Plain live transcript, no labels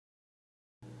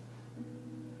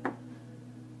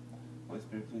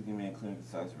Spirit, please give me a clear,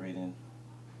 concise reading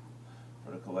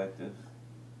for the collective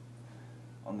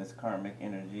on this karmic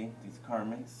energy, these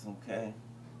karmics, okay?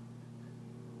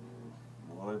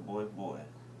 Boy, boy, boy.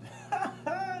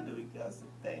 Do we got some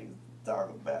things to talk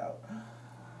about?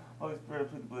 Holy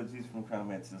Spirit, please the blood of Jesus from the crown of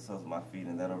my head to the soles of my feet,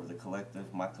 and that over the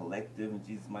collective, my collective, in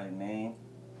Jesus' mighty name.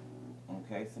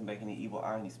 Okay, send back any evil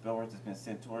eye, any spell words that's been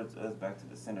sent towards us back to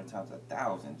the center times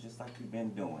 1,000, just like you've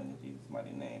been doing, in Jesus'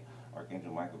 mighty name.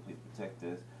 Archangel Michael, please protect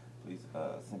us. Please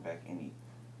send back any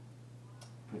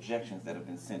projections that have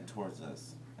been sent towards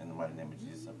us. In the mighty name of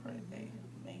Jesus, I pray.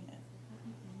 Amen.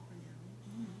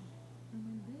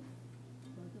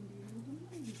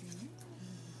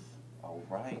 All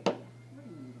right.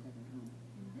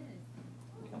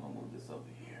 I'm gonna move this over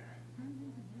here.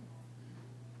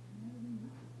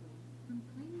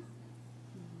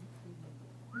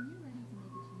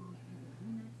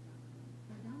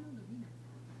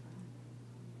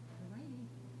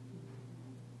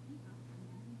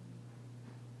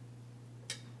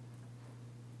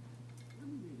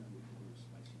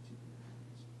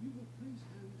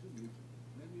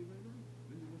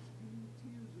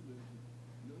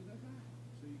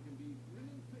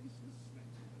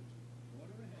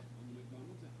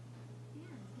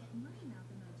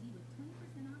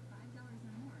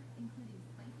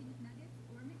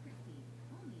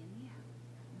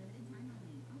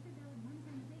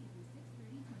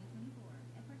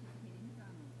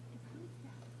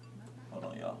 Hold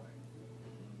on, y'all.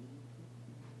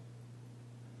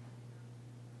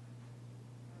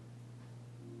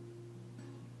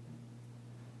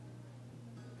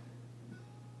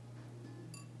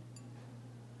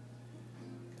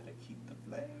 Gotta keep the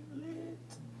flame lit.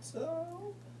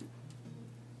 So.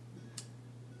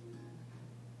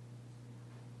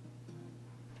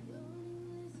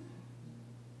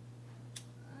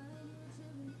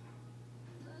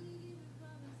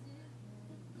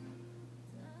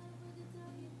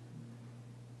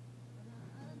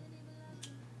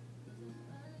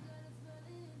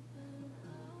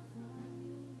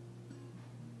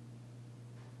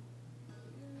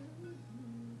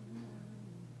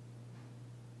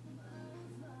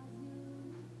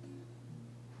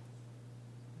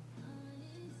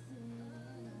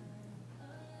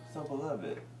 So,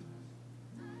 beloved,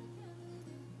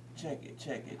 check it,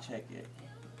 check it, check it.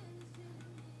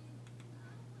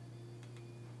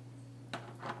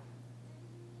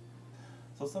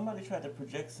 So somebody tried to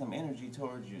project some energy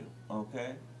towards you,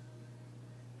 okay?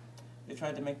 They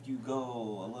tried to make you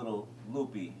go a little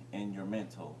loopy in your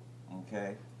mental,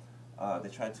 okay? They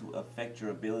tried to affect your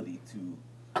ability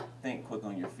to think quick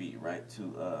on your feet, right?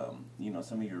 To, you know,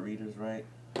 some of your readers, right?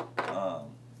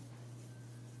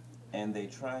 And they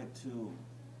tried to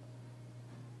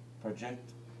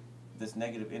project this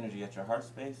negative energy at your heart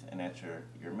space and at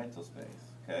your mental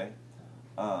space, okay?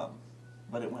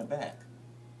 But it went back,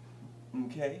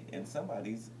 okay? And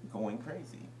somebody's going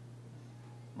crazy,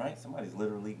 right? Somebody's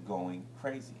literally going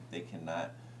crazy. They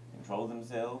cannot control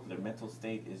themselves. Their mental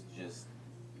state is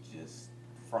just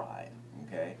fried,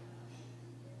 okay?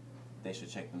 They should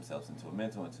check themselves into a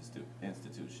mental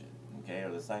institution, okay,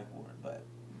 or the psych ward, but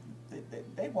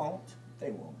they won't.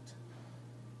 They won't.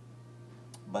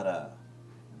 But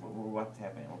we're about to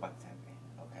tap in. We're about to tap in.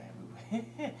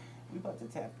 Okay, we about to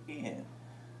tap in.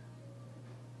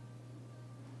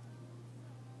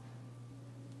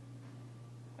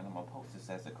 And I'm gonna post this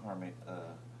as a karmic.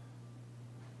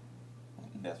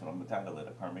 That's what I'm gonna title it.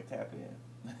 A karmic tap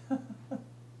in.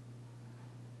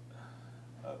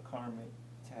 A karmic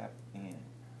tap in.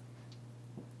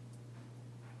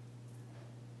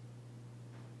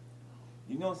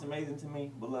 You know what's amazing to me,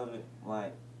 beloved?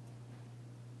 Like,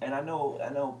 and I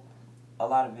know a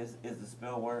lot of this is the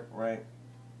spell work, right?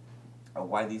 Or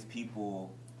why these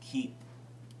people keep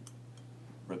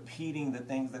repeating the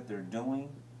things that they're doing,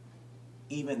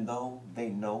 even though they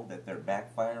know that they're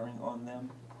backfiring on them.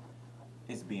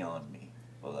 It's beyond me,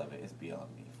 beloved. It's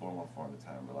beyond me. 414 at a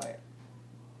time, but like,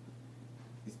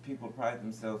 these people pride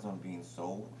themselves on being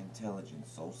so intelligent,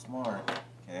 so smart,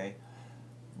 okay?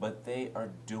 But they are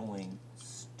doing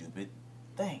stupid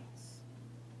things.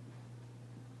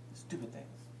 Stupid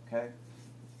things, okay?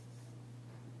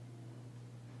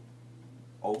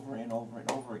 Over and over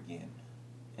and over again,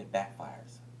 it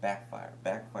backfires. Backfire,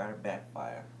 backfire,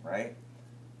 backfire, right?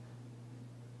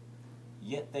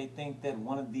 Yet they think that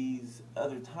one of these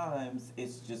other times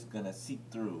it's just gonna seep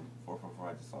through. 444,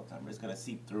 I just saw time. It's gonna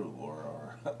seep through,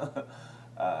 or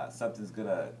something's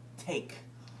gonna take,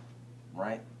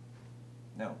 right?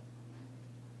 No.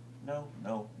 No,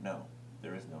 no, no.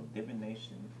 There is no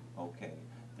divination, okay?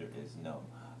 There is no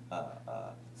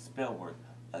spell work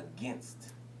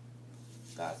against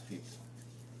God's people.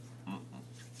 Mm-mm.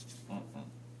 Mm-mm.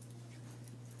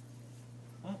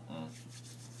 Mm-mm.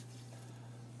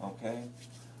 Okay?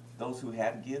 Those who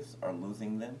have gifts are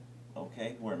losing them.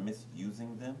 Okay? Who are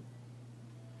misusing them.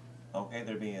 Okay?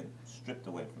 They're being stripped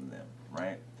away from them.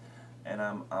 Right? And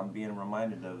I'm being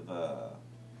reminded of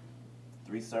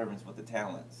 3 servants with the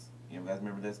talents. You guys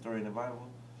remember that story in the Bible?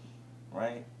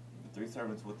 Right? The 3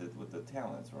 servants with the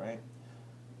talents, right?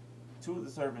 2 of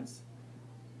the servants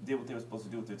did what they were supposed to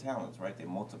do with their talents, right? They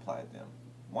multiplied them.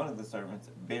 One of the servants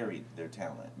buried their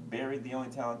talent, buried the only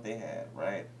talent they had,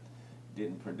 right?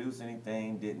 Didn't produce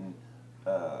anything, didn't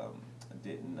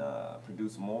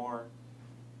produce more.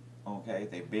 Okay,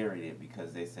 they buried it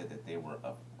because they said that they were,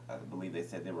 I believe they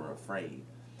said they were afraid,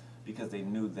 because they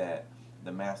knew that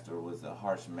the master was a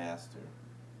harsh master.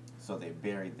 So they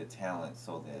buried the talent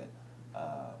so that,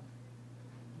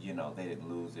 you know, they didn't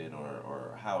lose it,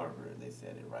 or however they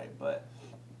said it, right? But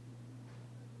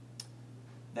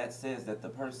that says that the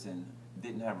person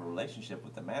didn't have a relationship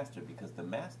with the master, because the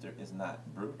master is not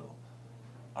brutal.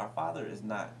 Our Father is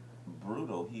not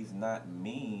brutal. He's not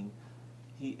mean.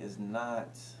 He is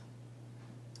not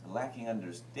lacking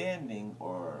understanding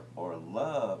or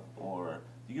love, or,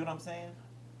 you get what I'm saying?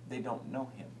 They don't know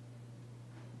him,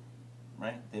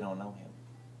 right? They don't know him.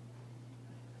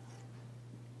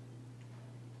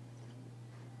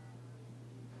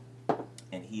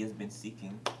 And he has been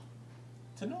seeking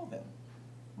to know them,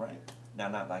 right? Now,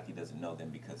 not like he doesn't know them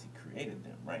because he created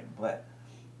them, right? But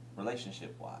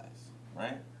relationship-wise,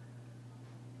 right?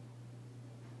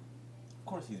 Of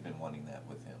course he's been wanting that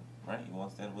with him, right? He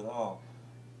wants that with all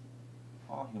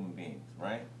human beings,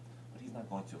 right? But he's not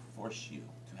going to force you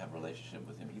to have a relationship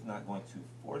with him. He's not going to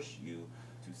force you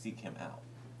to seek him out,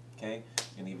 okay? He's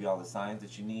going to give you all the signs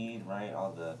that you need, right?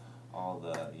 All the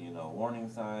you know, warning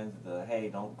signs, the, hey,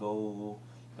 don't go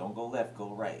left, go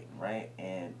right, right?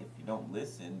 And if you don't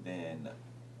listen, then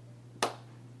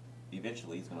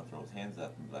eventually he's going to throw his hands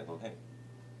up and be like,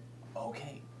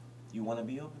 okay, you want to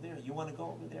be over there? You want to go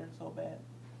over there so bad?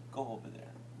 Go over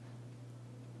there.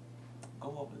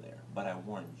 Go over there. But I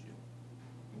warned you,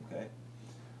 okay?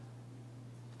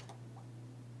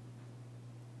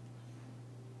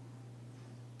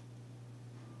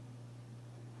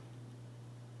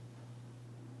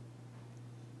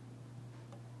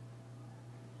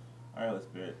 All right, Holy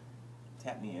Spirit,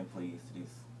 tap me in, please, to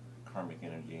these karmic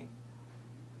energy.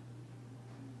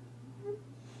 And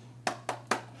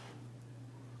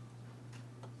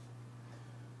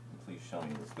please show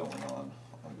me what's going on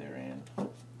their end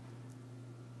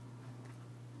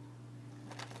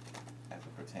as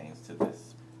it pertains to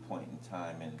this point in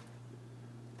time and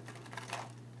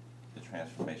the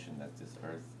transformation that this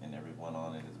earth and everyone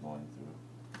on it is going through.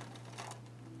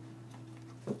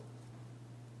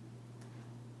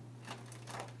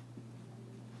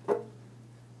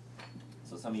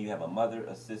 Some of you have a mother,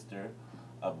 a sister,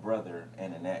 a brother,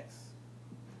 and an ex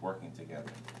working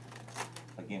together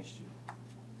against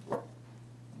you.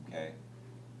 Okay?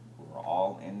 We're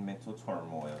all in mental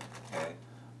turmoil. Okay?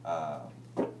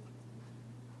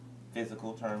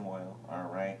 Physical turmoil.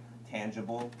 All right?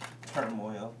 Tangible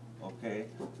turmoil. Okay?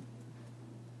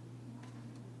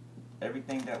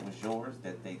 Everything that was yours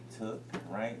that they took,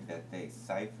 right? That they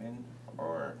siphoned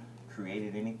or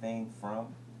created anything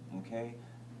from. Okay?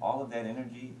 All of that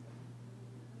energy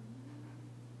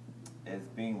is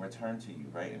being returned to you,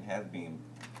 right? And has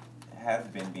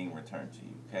been being returned to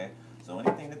you, okay? So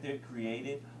anything that they've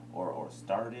created or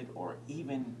started, or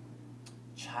even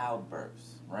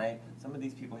childbirths, right? Some of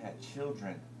these people had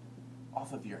children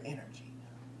off of your energy.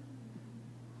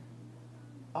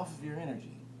 Off of your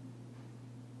energy.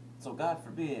 So God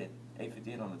forbid, if it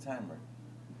did on the timer,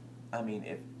 I mean,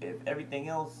 if everything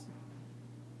else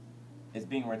is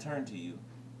being returned to you,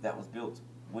 that was built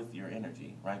with your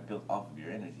energy, right? Built off of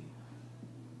your energy.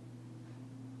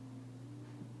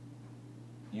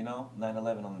 You know,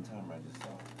 9/11 on the timer, I just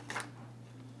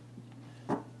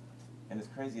saw. And it's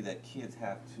crazy that kids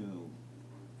have to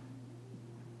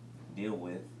deal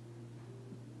with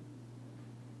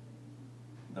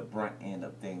the brunt end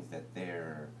of things that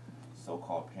their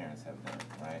so-called parents have done,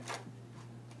 right?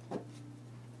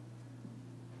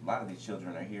 A lot of these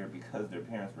children are here because their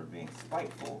parents were being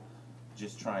spiteful,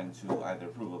 just trying to either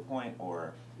prove a point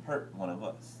or hurt one of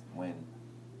us when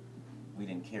we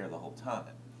didn't care the whole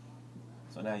time.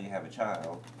 So now you have a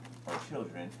child or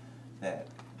children that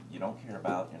you don't care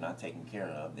about, you're not taking care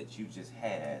of, that you just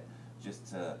had just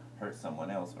to hurt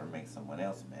someone else or make someone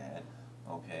else mad.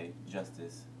 Okay,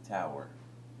 Justice Tower.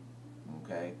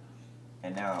 Okay,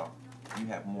 and now you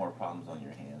have more problems on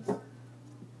your hands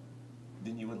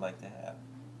than you would like to have.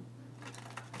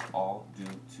 All due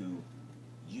to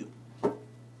you.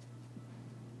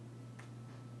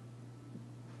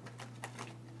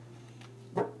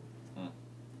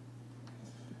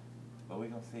 But we're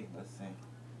gonna see. Let's see.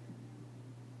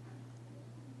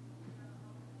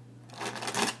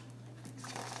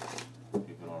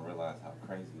 People don't realize how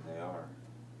crazy they are.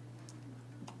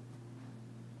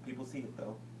 People see it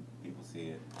though. People see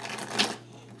it.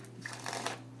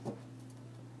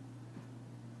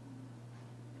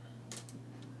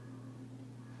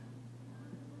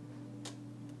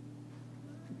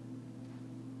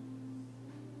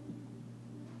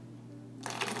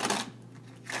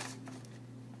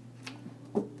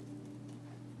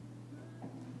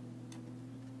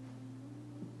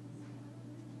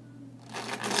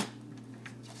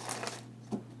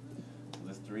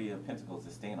 Three of Pentacles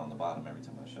is staying on the bottom every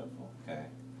time I shuffle, okay?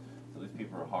 So these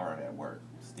people are hard at work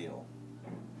still.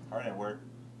 Hard at work,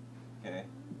 okay?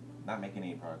 Not making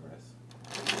any progress.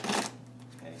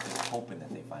 Okay, just hoping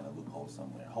that they find a loophole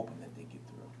somewhere, hoping that they get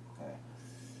through, okay?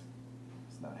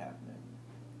 It's not happening.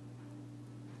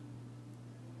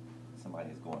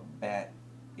 Somebody is going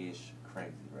bat-ish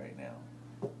crazy right now.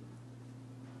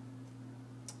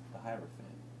 The Hierophant.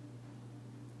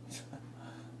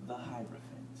 The Hierophant.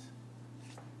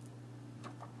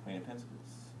 Queen of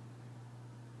Pentacles.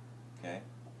 Okay?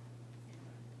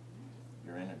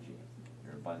 Your energy.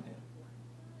 You're abundant.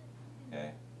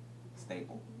 Okay?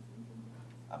 Stable.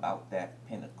 About that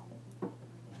pinnacle.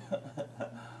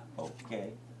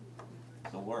 Okay?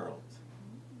 The World.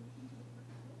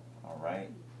 Alright?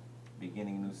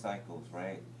 Beginning new cycles,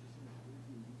 right?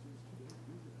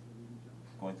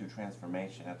 Going through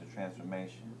transformation after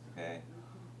transformation. Okay?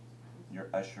 You're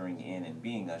ushering in and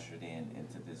being ushered in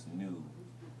into this new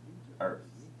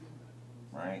earth,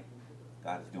 right?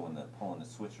 God is doing the pulling the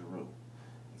switcheroo.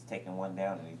 He's taking one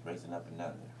down and he's raising up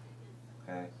another.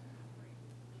 Okay?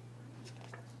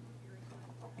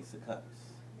 Ace of Cups.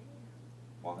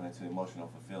 Walking into emotional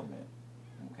fulfillment.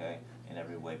 Okay? In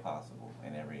every way possible,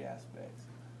 in every aspect.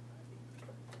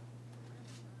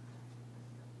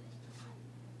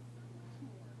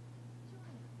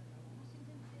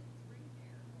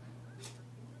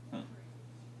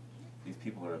 These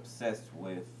people are obsessed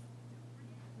with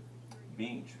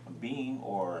being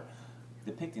or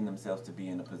depicting themselves to be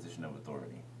in a position of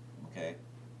authority, okay?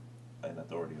 An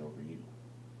authority over you.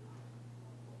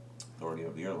 Authority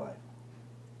over your life.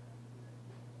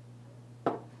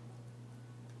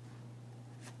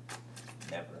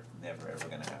 Never, never, ever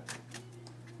gonna happen.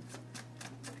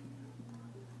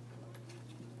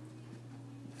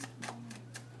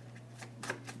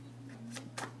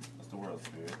 What's the world,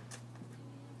 Spirit?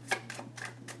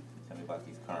 Tell me about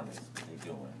these karmics, what they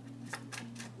doing.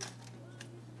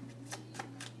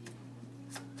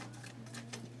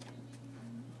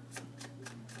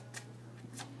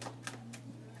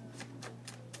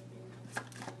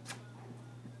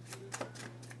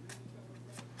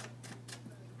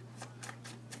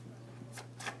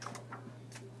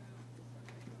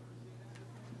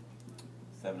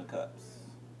 Seven of Cups.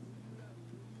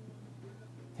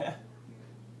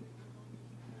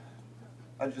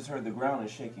 I just heard the ground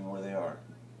is shaking where they are.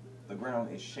 The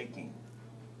ground is shaking.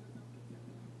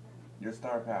 Your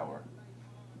star power.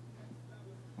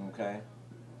 Okay?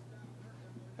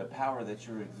 The power that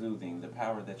you're exuding, the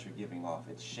power that you're giving off,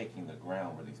 it's shaking the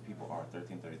ground where these people are.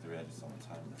 1333, I just saw the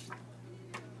timer.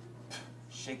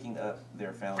 Shaking up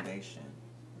their foundation.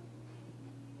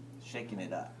 Shaking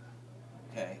it up.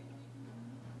 Okay?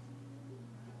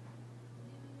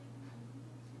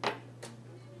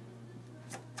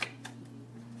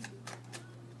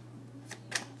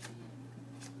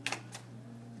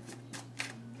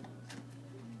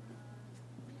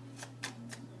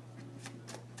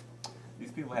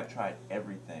 These people have tried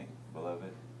everything,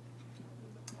 beloved.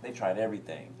 They tried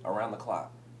everything, around the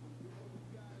clock.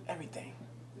 Everything.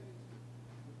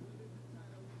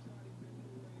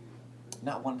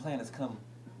 Not one plan has come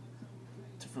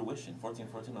to fruition.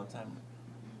 1414 on timer.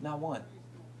 Not one.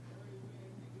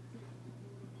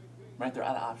 Right? They're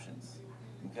out of options.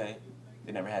 Okay?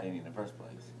 They never had any in the first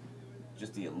place.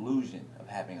 Just the illusion of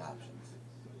having options.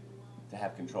 To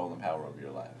have control and power over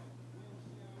your life.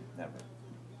 Never.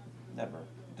 Never.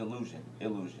 Delusion.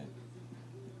 Illusion.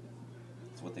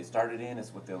 It's what they started in,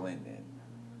 it's what they'll end in.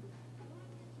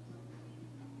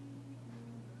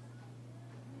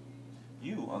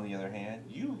 You, on the other hand,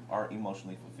 you are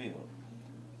emotionally fulfilled.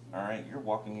 Alright? You're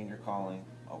walking in your calling.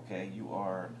 Okay? You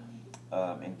are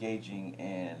engaging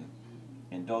and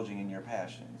indulging in your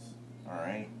passions.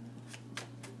 Alright?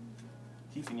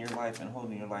 Keeping your life and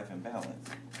holding your life in balance.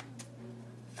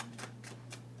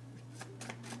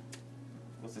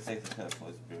 What's the Ace of Cups,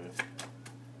 Holy Spirit?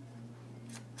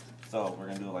 So we're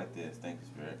going to do it like this. Thank you,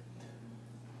 Spirit.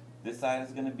 This side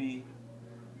is going to be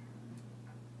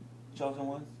chosen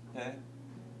ones, okay?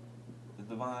 The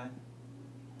divine.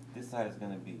 This side is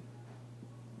going to be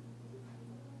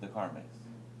the karmics,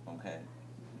 okay?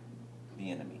 The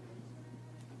enemy.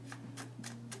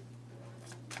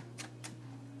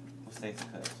 We'll stay to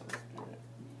cut, so Spirit.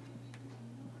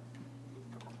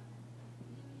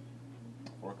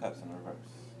 4 cups in reverse.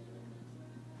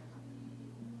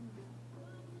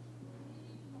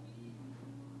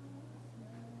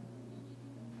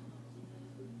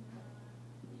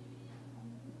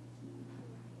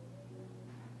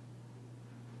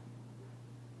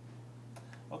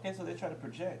 Okay, so they try to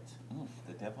project.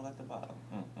 The devil at the bottom.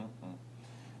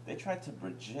 They try to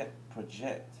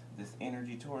project this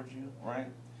energy towards you, right?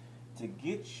 To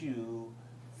get you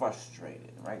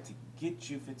frustrated, right? To get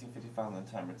you 1555 on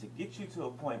the timer, to get you to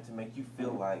a point to make you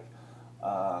feel like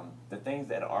the things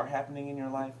that are happening in your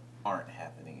life aren't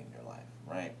happening in your life,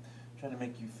 right? Try to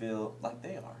make you feel like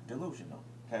they are, delusional,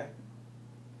 okay?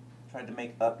 Try to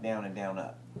make up, down, and down,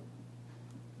 up.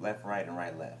 Left, right, and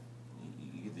right, left.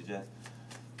 You get the gist?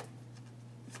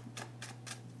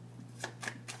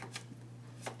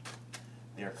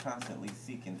 They're constantly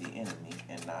seeking the enemy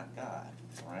and not God,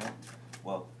 right?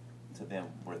 Well, to them,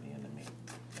 we're the enemy,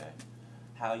 okay?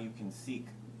 How you can seek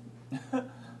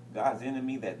God's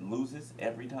enemy that loses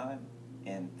every time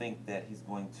and think that he's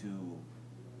going to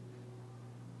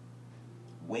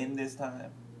win this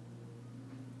time,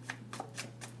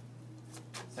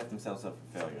 set themselves up for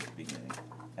failure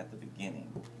at the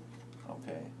beginning,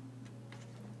 okay?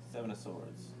 7 of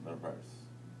Swords, the reverse,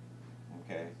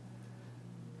 okay?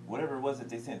 Whatever it was that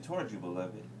they sent towards you,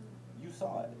 beloved, you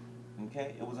saw it,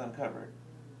 okay? It was uncovered,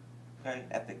 okay?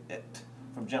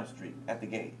 From Jump Street, at the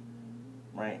gate,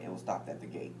 right? It was stopped at the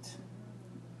gate,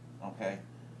 okay?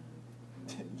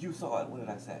 You saw it. What did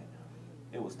I say?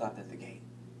 It was stopped at the gate,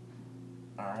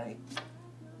 all right?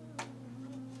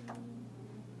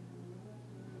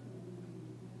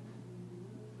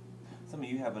 Some of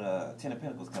you have a 10 of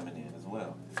Pentacles coming in as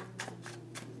well,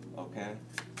 okay?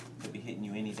 Could be hitting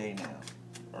you any day now,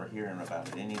 or hearing about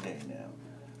it any day now.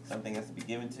 Something has to be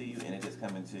given to you, and it is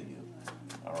coming to you.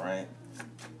 All right?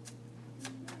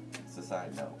 It's a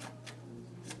side note.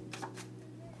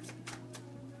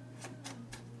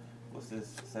 What's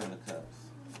this 7 of Cups?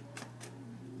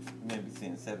 You may be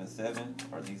seeing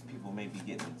 7-7, or these people may be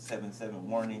getting 7-7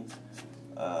 warnings.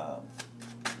 10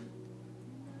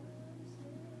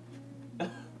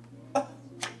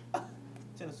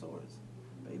 of Swords,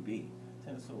 baby.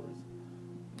 10 of Swords.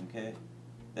 Okay?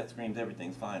 That screams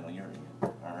everything's fine on your end,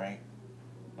 all right?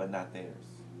 But not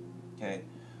theirs, okay?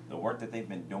 The work that they've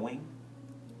been doing,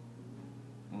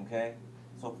 okay,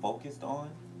 so focused on,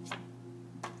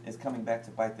 is coming back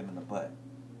to bite them in the butt,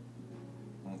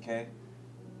 okay?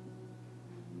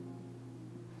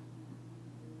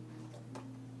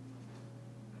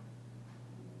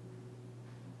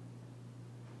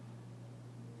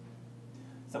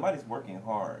 Somebody's working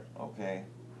hard, okay?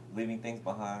 Leaving things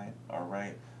behind, all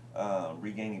right?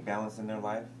 Regaining balance in their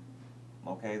life,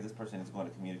 okay? This person is going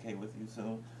to communicate with you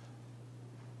soon.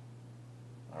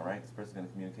 All right, this person's going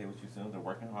to communicate with you soon. They're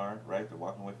working hard, right? They're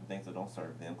walking away from things that don't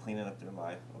serve them, cleaning up their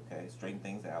life, okay? Straightening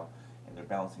things out, and they're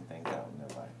balancing things out in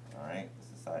their life, all right? This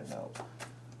is a side note.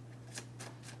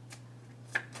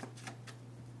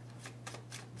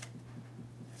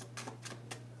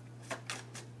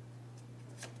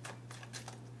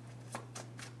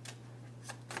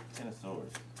 Ten of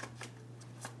Swords.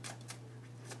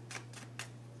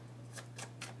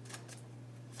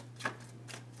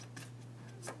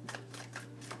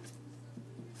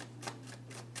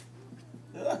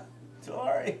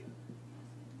 Tori.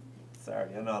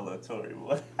 Sorry, I know I love Tori,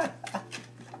 boy.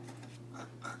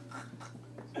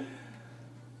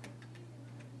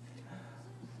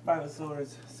 5 of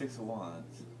Swords, 6 of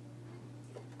Wands.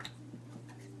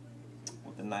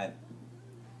 With the Knight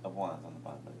of Wands on the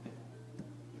bottom right there.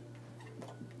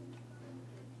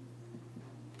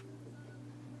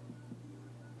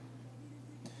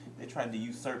 They tried to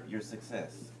usurp your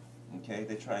success, okay?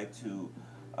 They tried to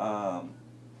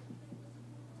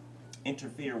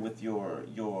interfere with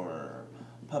your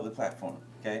public platform,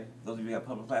 okay? Those of you who have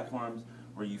public platforms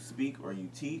where you speak or you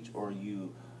teach or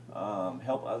you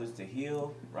help others to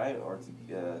heal, right? Or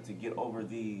to get over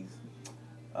these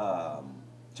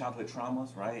childhood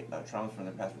traumas, right? Traumas from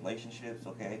their past relationships,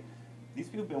 okay? These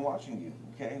people have been watching you,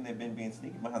 okay? And they've been being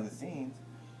sneaky behind the scenes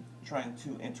trying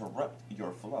to interrupt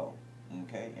your flow,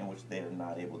 okay? In which they are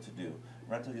not able to do.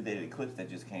 Right, I told you that eclipse that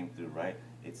just came through, right?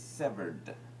 It's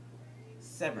severed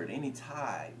any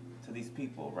tie to these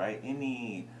people, right?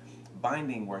 Any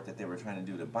binding work that they were trying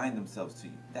to do to bind themselves to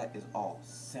you, that is all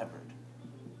severed.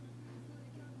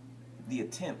 The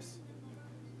attempts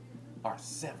are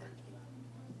severed.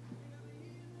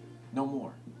 No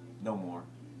more. No more.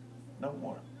 No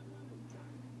more.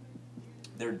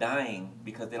 They're dying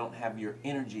because they don't have your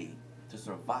energy to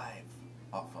survive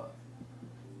off of.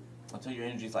 Until your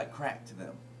energy is like crack to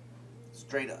them.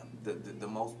 Straight up. The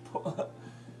most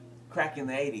crack in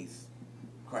the 80s.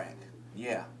 Crack.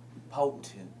 Yeah.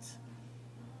 Potent.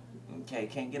 Okay,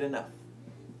 can't get enough.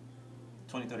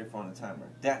 2034 on the timer.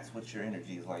 That's what your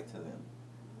energy is like to them.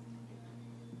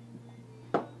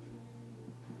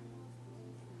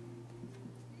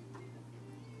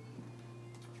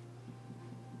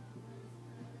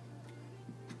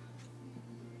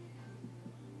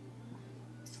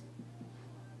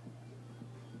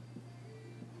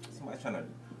 Somebody's trying to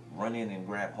run in and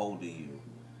grab hold of you.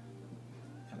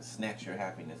 Trying to snatch your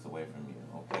happiness away from you.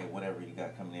 Okay, whatever you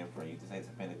got coming in for you. Just Ace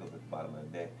of Pentacles at the bottom of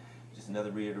the deck. Just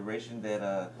another reiteration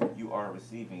that you are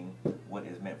receiving what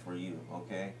is meant for you.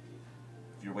 Okay?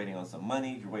 If you're waiting on some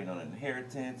money, if you're waiting on an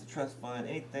inheritance, a trust fund,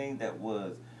 anything that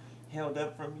was held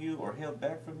up from you or held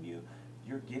back from you,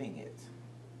 you're getting it.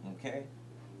 Okay?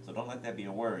 So don't let that be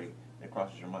a worry that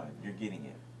crosses your mind. You're getting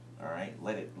it. Alright?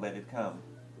 Let it come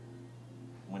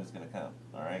when it's going to come.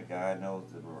 Alright? God knows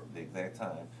the exact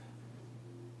time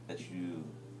that you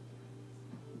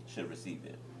should receive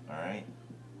it. Alright?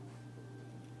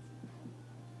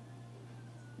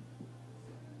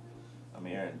 I'm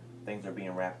hearing things are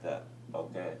being wrapped up.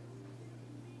 Okay?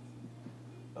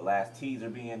 The last T's are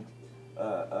being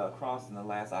crossed and the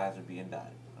last I's are being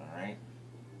dotted. Alright?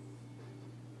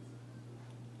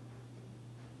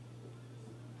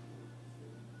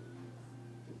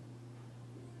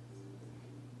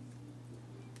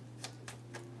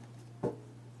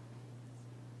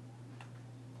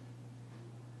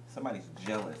 Somebody's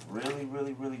jealous. Really,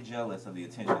 really, really jealous of the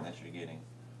attention that you're getting.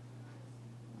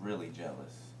 Really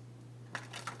jealous.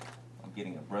 I'm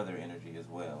getting a brother energy as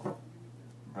well.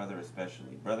 Brother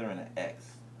especially. Brother and an ex.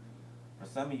 For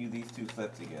some of you, these two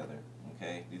slept together.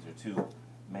 Okay? These are two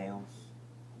males.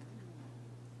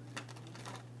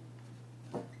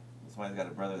 Somebody's got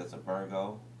a brother that's a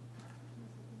Virgo.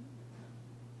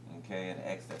 Okay? An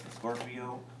ex that's a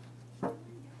Scorpio.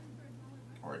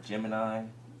 Or a Gemini.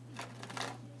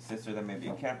 Sister that may be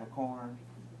a Capricorn.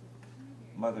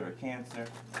 Mother a Cancer.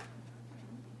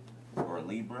 Or a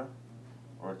Libra.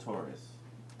 Or a Taurus.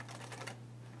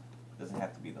 Doesn't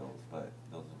have to be those, but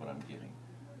those is what I'm getting.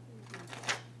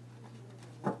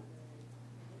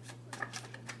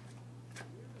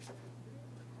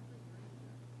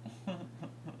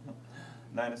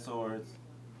 Nine of Swords,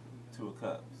 Two of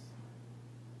Cups.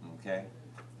 Okay?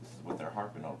 This is what they're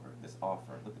harping over. This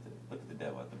offer. Look at the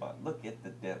devil at the bottom. Look at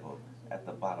the devil at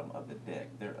the bottom of the deck.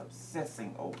 They're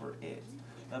obsessing over it.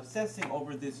 Obsessing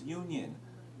over this union.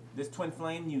 This twin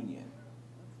flame union.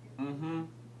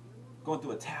 Going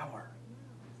through a tower.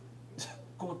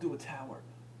 Going through a tower.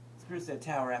 Spirit said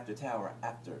tower after tower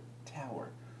after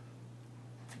tower.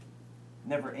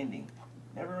 Never ending.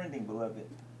 Never ending, beloved.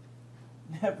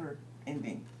 Never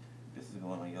ending. This is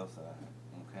going on your side.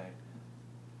 Okay?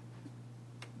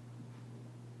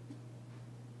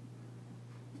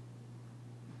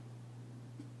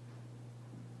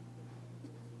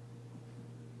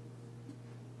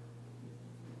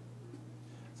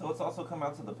 So it's also come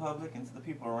out to the public and to the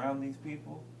people around these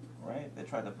people, right? That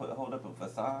tried to hold up a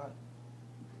facade,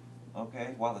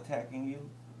 okay, while attacking you.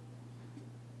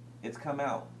 It's come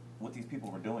out what these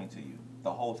people were doing to you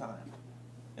the whole time.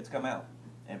 It's come out,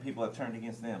 and people have turned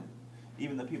against them,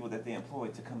 even the people that they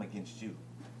employed to come against you.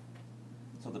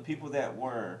 So the people that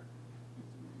were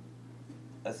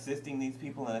assisting these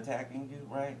people in attacking you,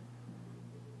 right?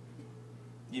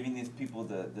 Giving these people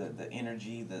the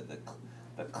energy, the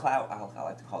clout, I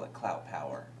like to call it clout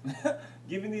power.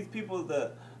 Giving these people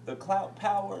the clout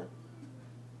power,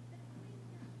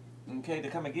 okay, to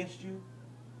come against you,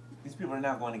 these people are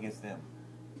now going against them.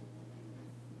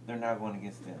 They're now going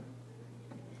against them.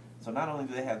 So not only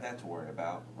do they have that to worry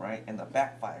about, right, and the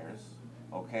backfires,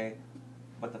 okay,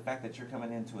 but the fact that you're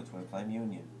coming into a twin flame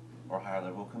union or higher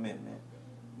level commitment,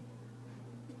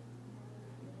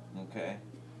 okay,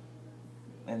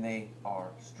 and they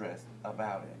are stressed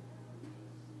about it.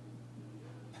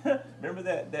 Remember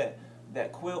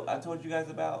that quilt I told you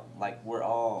guys about? Like we're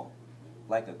all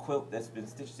like a quilt that's been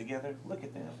stitched together. Look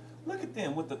at them. Look at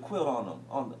them with the quilt on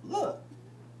them. Look.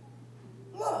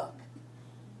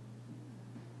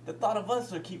 The thought of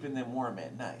us are keeping them warm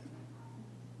at night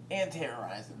and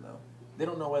terrorizing them. They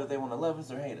don't know whether they want to love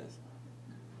us or hate us.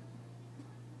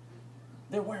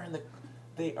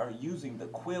 They are using the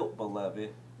quilt,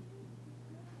 beloved,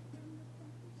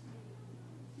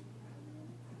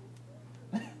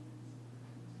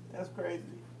 crazy.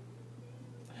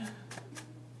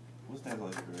 What's that,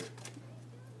 Holy Spirit?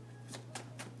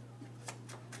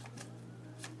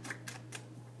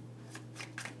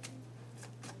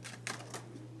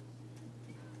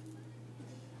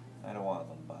 Knight of Wands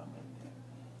on the bottom of the deck.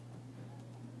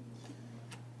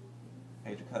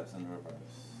 Page of Cups in the reverse.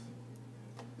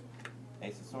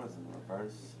 Ace of Swords in the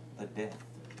reverse. The Death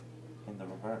in the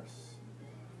reverse.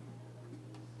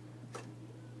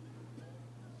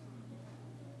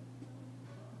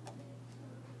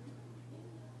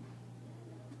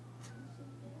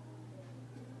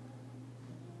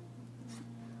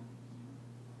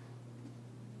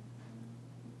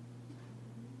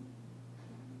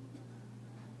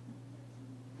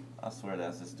 I swear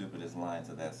that's the stupidest line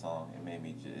to that song. It made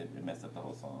me, it messed up the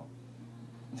whole song.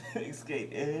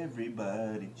 Escape,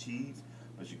 everybody cheats,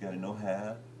 but you gotta know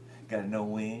how, gotta know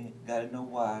when, gotta know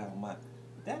why.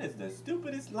 That is the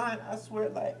stupidest line, I swear.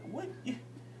 Like, what? Do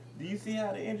you see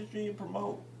how the industry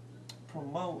promote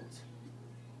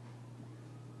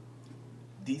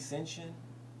descension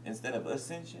instead of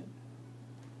ascension?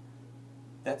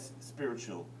 That's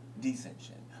spiritual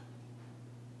descension.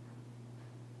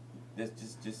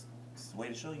 That's just a way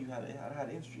to show you how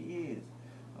the industry is.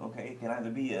 Okay, it can either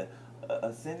be a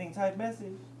ascending type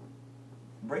message,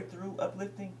 breakthrough,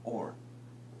 uplifting, or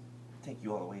take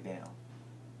you all the way down.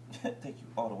 Take you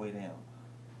all the way down.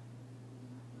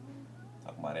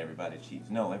 Talking about everybody cheats.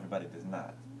 No, everybody does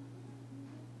not.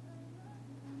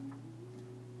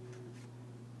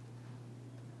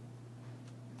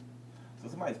 So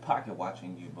somebody's pocket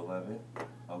watching you, beloved.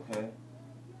 Okay?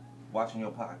 Watching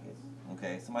your pockets.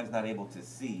 Okay? Somebody's not able to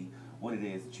see what it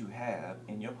is that you have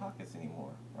in your pockets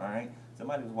anymore. Alright?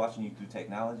 Somebody was watching you through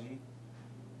technology.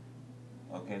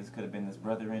 Okay, this could have been this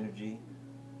brother energy.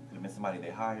 Could have been somebody they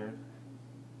hired.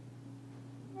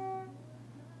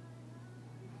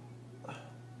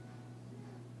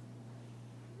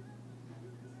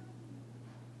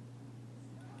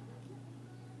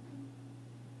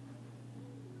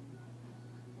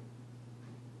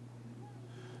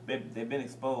 They've been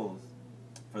exposed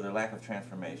for their lack of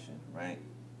transformation, right?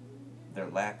 Their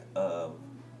lack of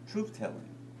truth-telling,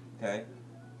 okay?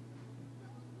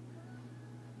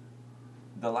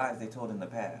 The lies they told in the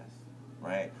past,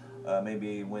 right?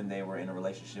 Maybe when they were in a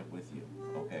relationship with you,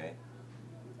 okay?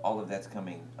 All of that's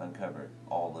coming uncovered.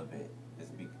 All of it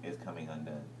is coming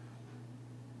undone.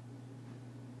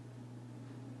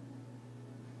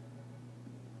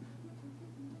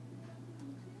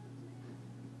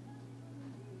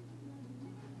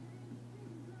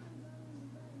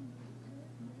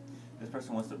 This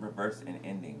person wants to reverse an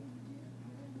ending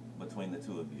between the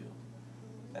two of you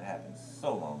that happened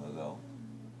so long ago,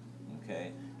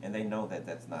 okay? And they know that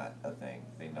that's not a thing.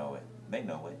 They know it. They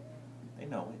know it. They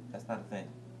know it. That's not a thing.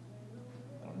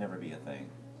 It'll never be a thing.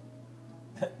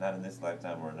 Not in this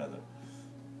lifetime or another.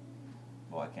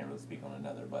 Well, I can't really speak on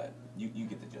another, but you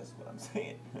get the gist of what I'm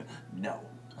saying. No.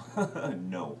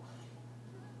 No.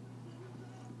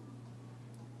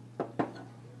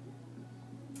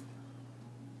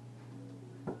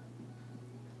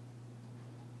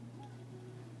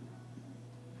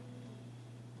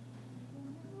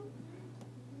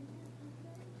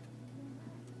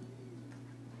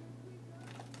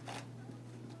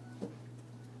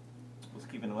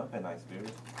 Keeping them up at night, Spirit.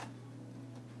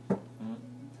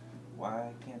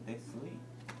 Why can't they sleep?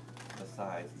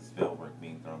 Besides the spell work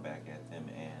being thrown back at them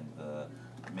and the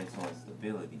mental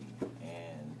instability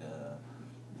and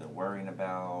the worrying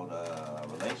about a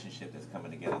relationship that's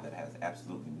coming together that has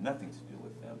absolutely nothing to do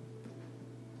with them.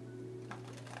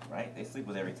 Right? They sleep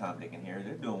with every Tom, Dick, and Harry.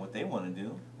 They're doing what they want to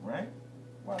do, right?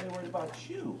 Why are they worried about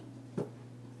you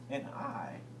and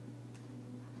I?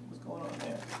 What's going on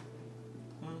there?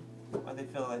 Why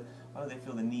do they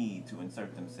feel the need to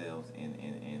insert themselves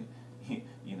in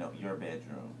you know, your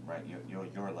bedroom, right?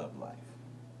 Your love life.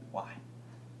 Why?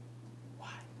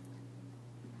 Why?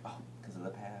 Oh, because of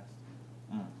the past.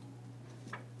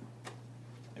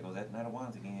 There goes that Knight of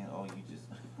Wands again. Oh, you just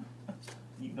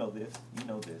you know this. You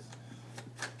know this.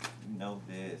 You know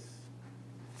this.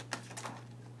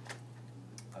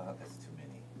 That's too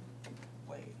many.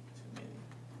 Way too many.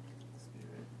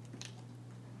 Spirit.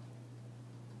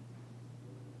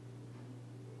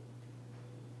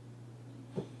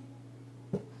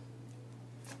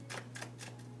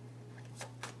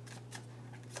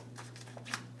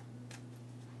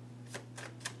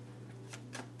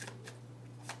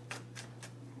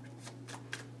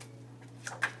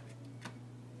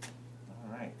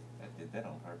 That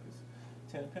on purpose.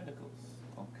 10 of Pentacles.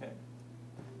 Okay.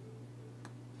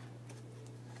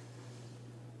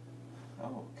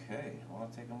 Okay. Well,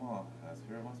 I'll take them all.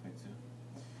 Spirit wants me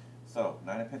to. So,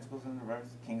 Nine of Pentacles in the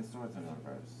reverse, King of Swords in the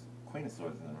reverse, Queen of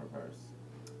Swords in the reverse,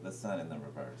 the Sun in the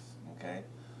reverse, okay?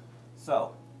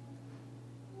 So,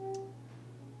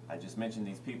 I just mentioned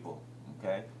these people,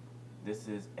 okay? This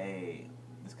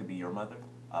could be your mother,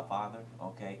 a father,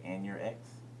 okay, and your ex.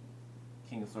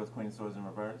 King of Swords, Queen of Swords in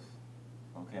reverse,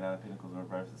 okay, Nine of Pentacles in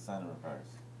reverse, the Sun in reverse.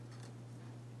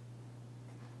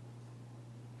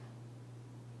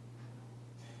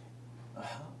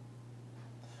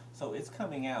 So it's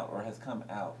coming out, or has come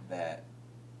out, that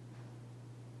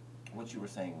what you were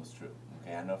saying was true.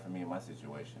 Okay, I know for me in my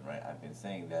situation, right? I've been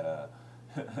saying that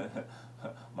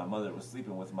my mother was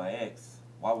sleeping with my ex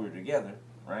while we were together,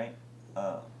 right?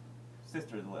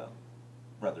 Sister as well,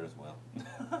 brother as well.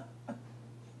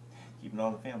 Keeping all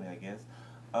the family, I guess.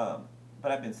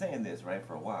 But I've been saying this, right,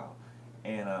 for a while,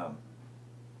 and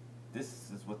this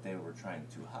is what they were trying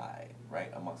to hide,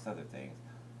 right, amongst other things.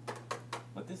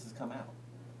 But this has come out.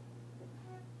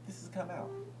 This has come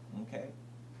out, okay?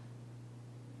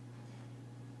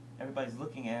 Everybody's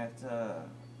looking at,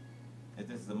 if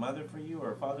this is a mother for you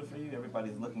or a father for you,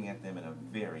 everybody's looking at them in a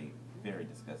very, very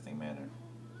disgusting manner.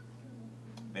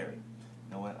 Very. You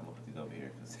know what? I'm going to put these over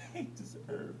here because they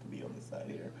deserve to be on this side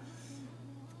here.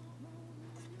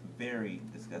 Very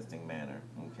disgusting manner,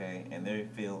 okay? And they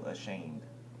feel ashamed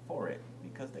for it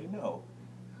because they know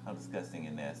how disgusting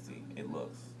and nasty it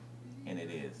looks. And it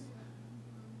is.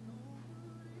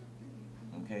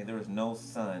 Okay? There is no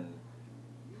sun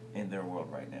in their world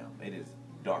right now. It is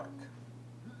dark.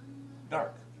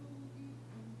 Dark.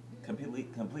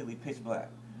 Completely pitch black.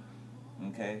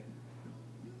 Okay?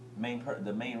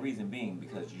 The main reason being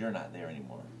because you're not there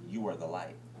anymore. You are the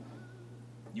light.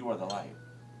 You are the light.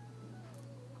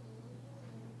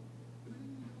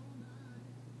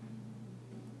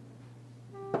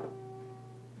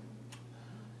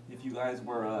 If you guys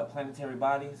were planetary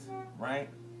bodies, right?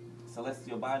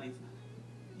 Celestial bodies,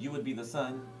 you would be the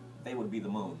sun, they would be the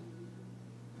moon.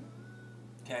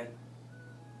 Okay?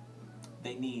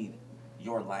 They need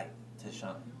your light to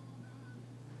shine.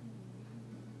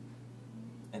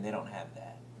 And they don't have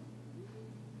that.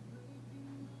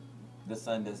 The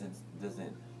sun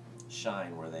doesn't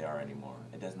shine where they are anymore.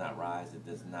 It does not rise, it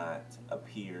does not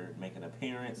make an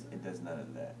appearance, it does none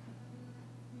of that.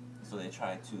 So they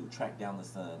try to track down the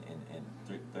sun in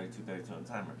 32 on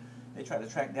timer. They try to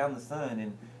track down the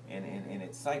sun and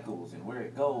its cycles and where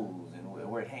it goes and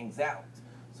where it hangs out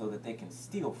so that they can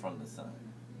steal from the sun.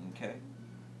 Okay?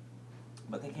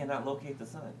 But they cannot locate the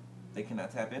sun. They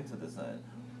cannot tap into the sun.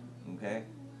 Okay?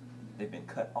 They've been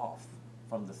cut off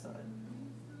from the sun,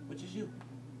 which is you.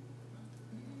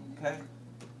 Okay?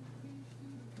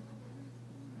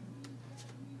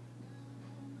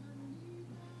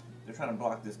 They're trying to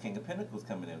block this King of Pentacles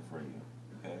coming in for you.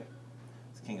 Okay?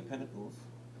 This King of Pentacles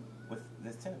with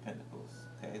this Ten of Pentacles.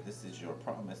 Okay? This is your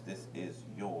promise. This is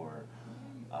your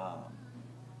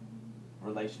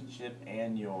relationship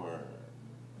and your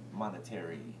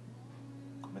material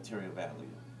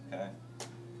value. Okay?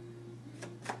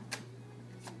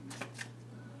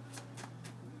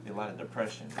 A lot of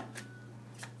depression.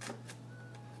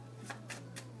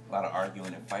 A lot of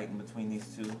arguing and fighting between these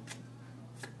two.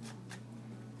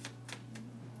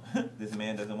 This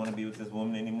man doesn't want to be with this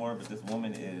woman anymore, but this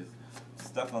woman is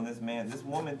stuck on this man. This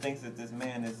woman thinks that this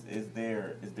man is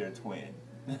their twin.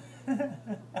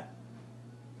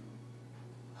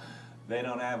 They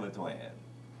don't have a twin.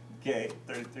 Okay,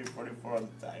 3344 on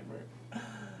the timer.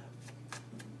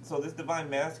 So this divine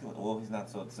masculine, well, he's not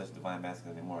such divine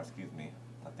masculine anymore, excuse me.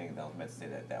 I think I was meant to say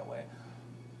that way.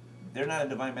 They're not a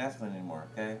divine masculine anymore,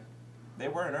 okay? They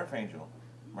were an earth angel,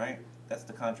 right? That's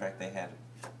the contract they had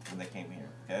when they came here,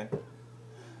 okay?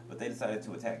 But they decided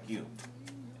to attack you,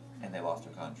 and they lost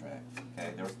their contract,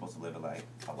 okay? They were supposed to live a life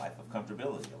of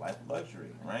comfortability, a life of luxury,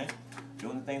 right?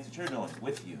 Doing the things that you're doing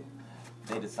with you.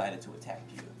 They decided to attack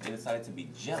you. They decided to be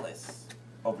jealous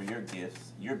over your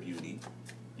gifts, your beauty,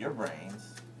 your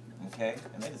brains, okay?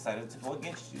 And they decided to go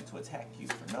against you, to attack you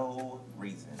for no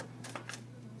reason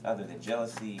other than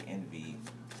jealousy, envy,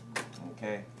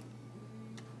 okay?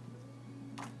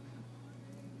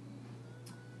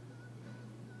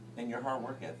 And your hard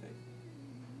work ethic,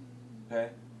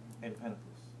 okay? Eight of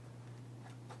Pentacles.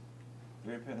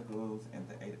 Three of Pentacles and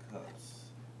the Eight of Cups.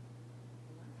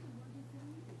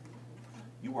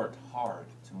 You worked hard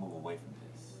to move away from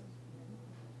this.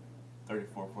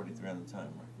 34:43 on the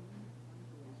timer.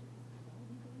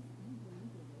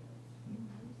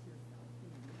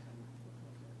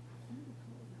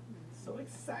 So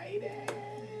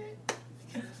excited!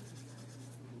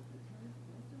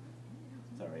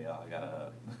 Sorry, y'all. I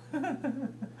gotta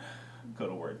go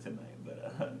to work tonight,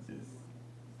 but just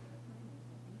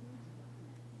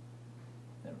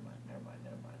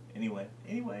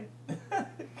Anyway,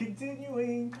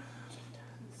 continuing.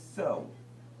 So,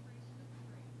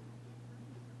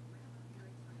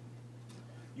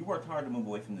 you worked hard to move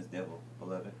away from this devil,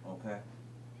 beloved, okay?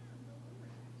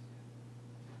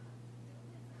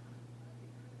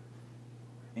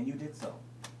 And you did so.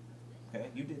 Okay?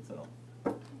 You did so.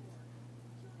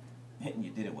 And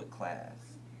you did it with class.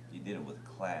 You did it with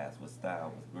class, with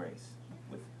style, with grace,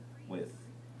 with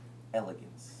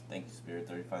elegance. Thank you, Spirit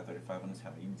 3535 on this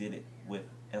hammer. You did it with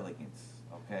elegance,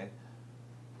 okay?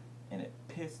 And it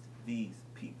pissed these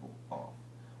people off.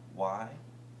 Why?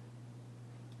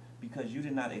 Because you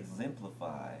did not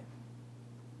exemplify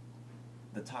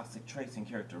the toxic traits and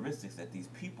characteristics that these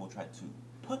people tried to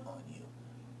put on you,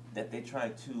 that they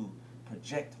tried to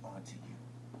project onto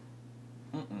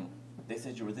you. They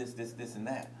said you were this, and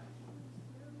that.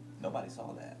 Nobody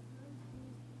saw that.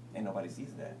 And nobody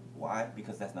sees that. Why?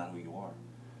 Because that's not who you are.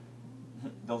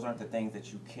 Those aren't the things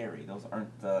that you carry. Those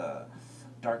aren't the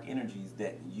dark energies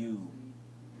that you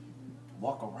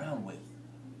walk around with.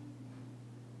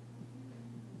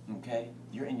 Okay?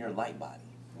 You're in your light body.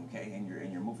 Okay? And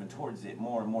you're moving towards it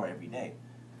more and more every day.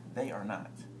 They are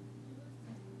not.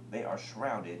 They are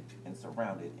shrouded and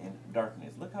surrounded in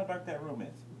darkness. Look how dark that room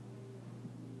is.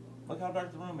 Look how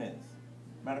dark the room is.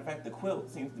 Matter of fact, the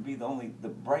quilt seems to be the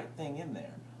bright thing in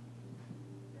there.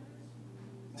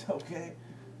 Okay?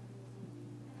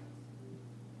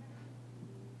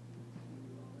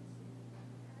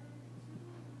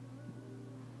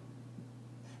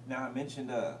 Now, I mentioned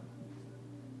that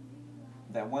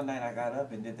one night I got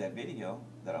up and did that video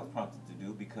that I was prompted to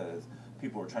do because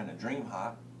people were trying to dream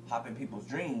hop in people's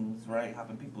dreams, right?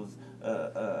 Hop in people's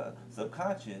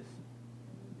subconscious,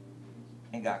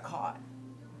 and got caught.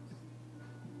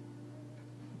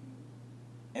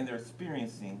 And they're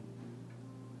experiencing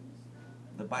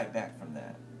the bite back from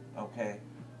that, okay?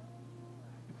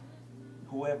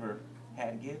 Whoever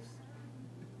had gifts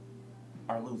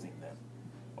are losing them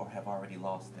or have already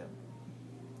lost them,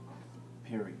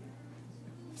 period.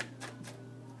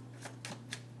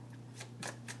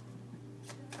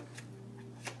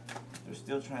 They're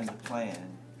still trying to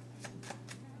plan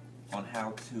on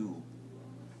how to,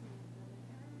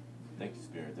 thank you,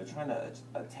 Spirit, they're trying to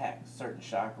attack certain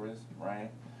chakras, right?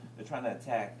 They're trying to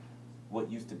attack what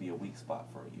used to be a weak spot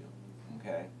for you,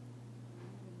 okay?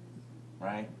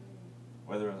 Right?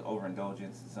 Whether it was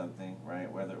overindulgence in something,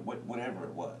 right? Whatever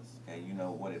it was, okay? You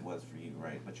know what it was for you,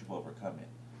 right? But you've overcome it.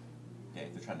 Okay?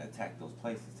 They're trying to attack those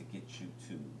places to get you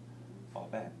to fall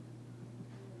back,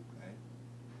 okay?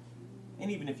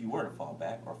 And even if you were to fall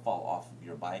back or fall off of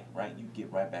your bike, right? You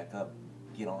get right back up,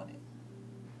 get on it.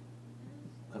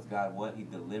 Because God, what? He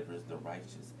delivers the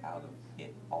righteous out of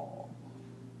it all.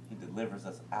 He delivers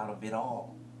us out of it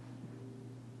all.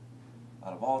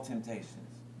 Out of all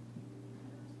temptations.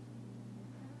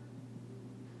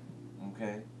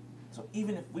 Okay? So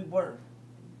even if we were,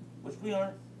 which we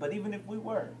aren't, but even if we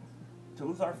were to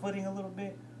lose our footing a little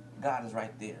bit, God is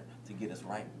right there to get us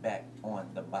right back on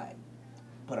the bike.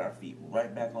 Put our feet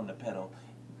right back on the pedal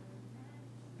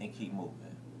and keep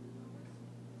moving.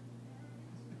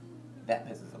 That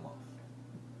pisses him off.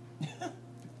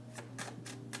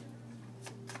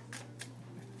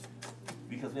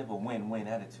 Because we have a win-win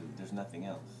attitude. There's nothing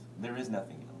else. There is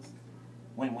nothing else.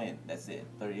 Win-win. That's it.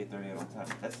 38-38 on time.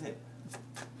 That's it.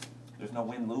 There's no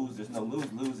win-lose. There's no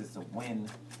lose-lose. It's a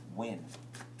win-win.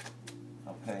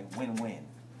 Okay? Win-win.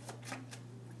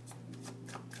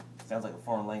 Sounds like a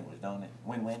foreign language, don't it?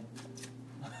 Win-win.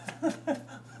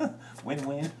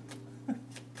 Win-win.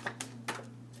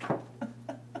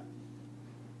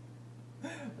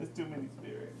 There's too many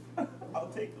spirits. I'll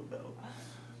take them, though.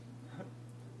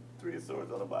 3 of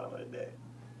Swords on the bottom of the deck.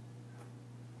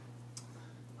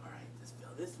 Alright, let's go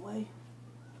this way.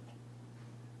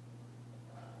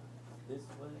 This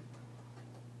way.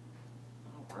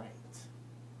 Alright.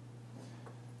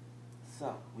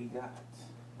 So, we got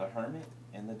the Hermit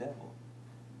and the Devil.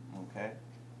 Okay?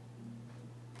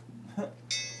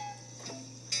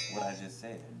 What I just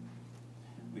said.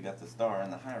 We got the Star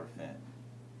and the Hierophant.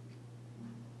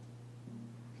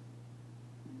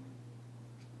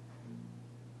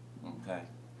 Okay.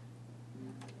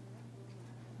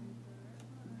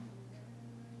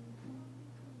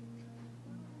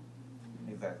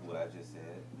 Exactly what I just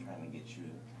said. I'm trying to get you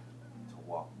to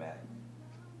walk back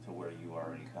to where you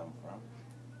already come from.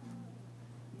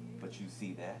 But you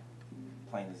see that.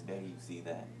 Plain as day, you see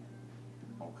that.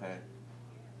 Okay?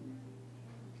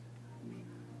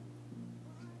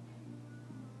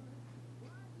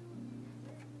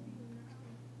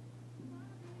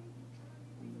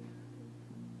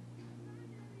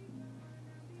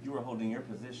 You were holding your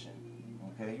position,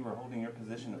 okay? You are holding your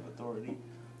position of authority.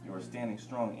 You are standing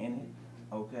strong in it,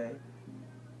 okay?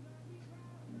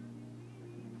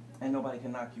 And nobody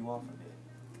can knock you off of it.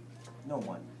 No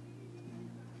one.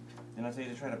 Didn't I say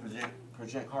to try to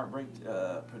project heartbreak,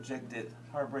 projected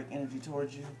heartbreak energy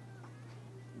towards you?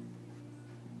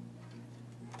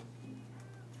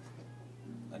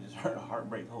 I just heard a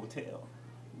heartbreak hotel.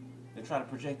 They try to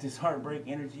project this heartbreak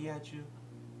energy at you.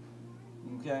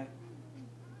 Okay?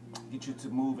 Get you to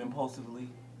move impulsively,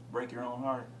 break your own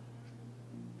heart.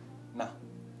 No.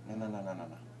 No, no, no, no, no,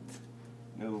 no.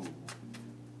 No.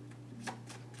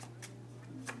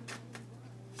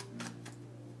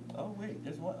 Oh, wait,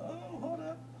 there's one. Oh, hold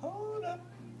up. Hold up.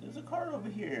 There's a card over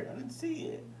here. I didn't see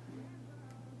it.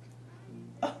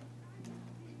 Oh,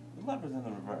 the Lover's in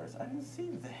the reverse. I didn't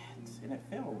see that. And it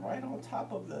fell right on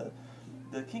top of the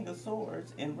King of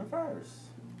Swords in reverse.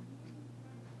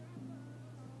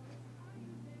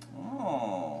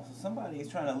 Oh, so somebody's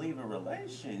trying to leave a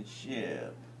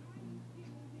relationship.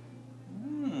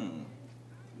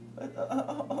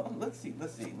 Let's see.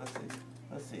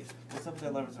 What's up with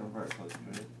that Lover's in reverse? What's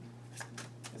good?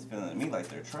 It's feeling to me like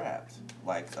they're trapped.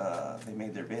 Like they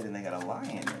made their bed and they got a lie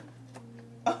in it.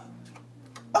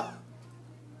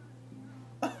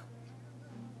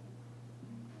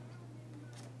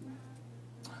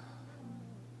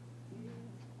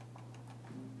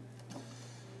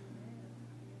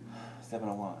 7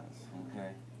 of Wands,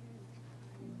 okay?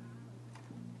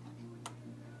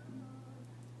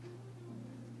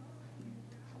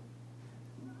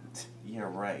 You're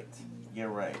right. You're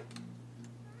right.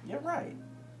 You're right.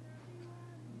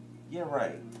 You're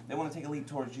right. They want to take a leap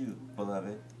towards you,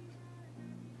 beloved.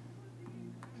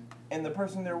 And the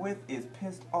person they're with is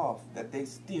pissed off that they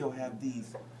still have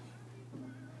these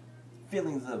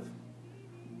feelings of,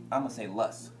 I'm going to say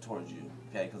lust towards you,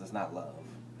 okay? Because it's not love.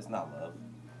 It's not love.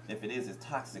 If it is, it's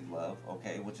toxic love,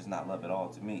 okay? Which is not love at all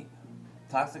to me.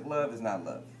 Toxic love is not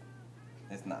love.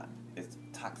 It's not. It's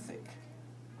toxic.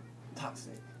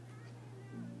 Toxic.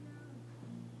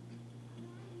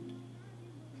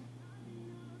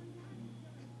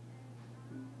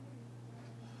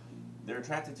 They're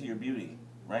attracted to your beauty,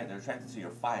 right? They're attracted to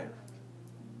your fire.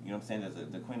 You know what I'm saying? There's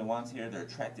the Queen of Wands here. They're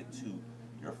attracted to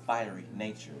your fiery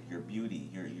nature, your beauty.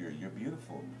 You're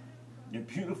beautiful. You're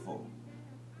beautiful.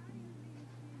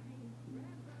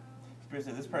 Spirit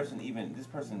said this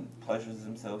person pleasures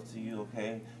themselves to you,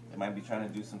 okay? They might be trying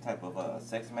to do some type of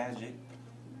sex magic,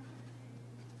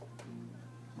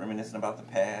 reminiscing about the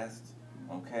past,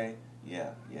 okay? Yeah.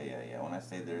 When I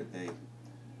say they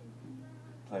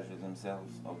pleasure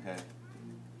themselves, okay?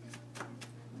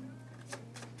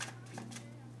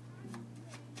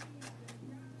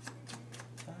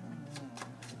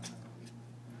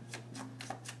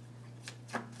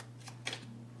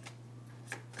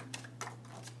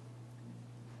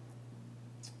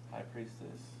 High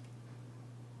Priestess.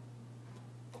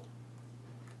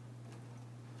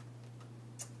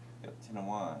 Got 10 of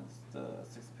Wands, the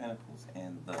 6 of Pentacles,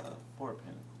 and the 4 of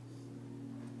Pentacles.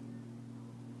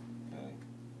 Okay.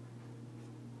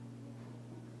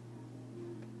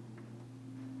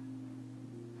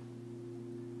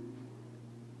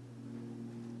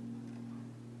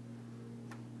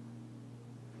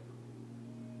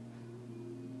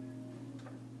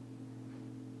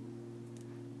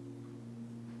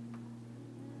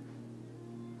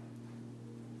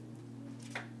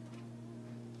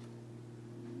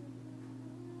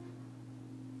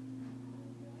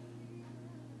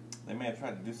 They may have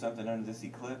tried to do something under this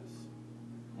eclipse,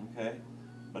 okay?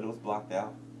 But it was blocked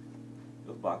out. It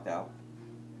was blocked out.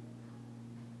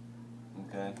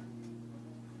 Okay?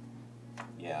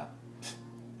 Yeah.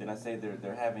 Did I say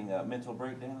they're having a mental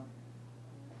breakdown?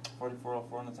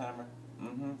 4404 on the timer?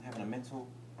 Having a mental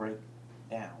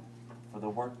breakdown for the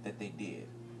work that they did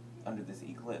under this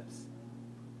eclipse.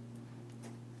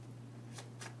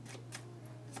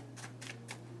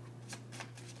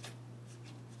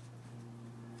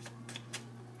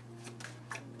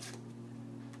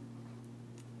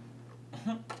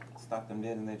 Stop them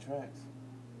dead in their tracks.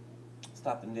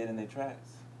 Stop them dead in their tracks.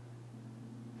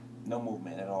 No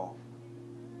movement at all.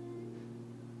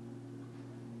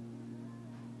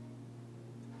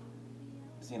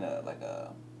 I've seen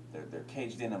they're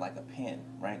caged in like a pen,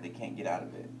 right? They can't get out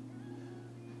of it.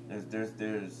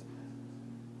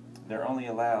 They're only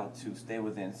allowed to stay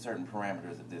within certain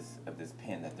parameters of this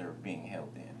pen that they're being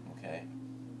held in, okay?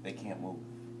 They can't move.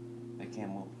 They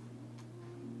can't move.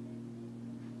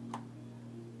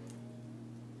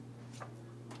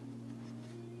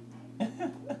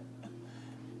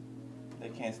 They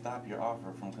can't stop your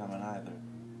offer from coming either.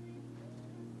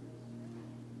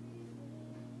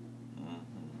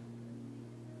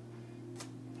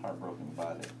 Heartbroken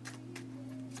about it.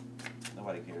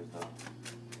 Nobody cares though.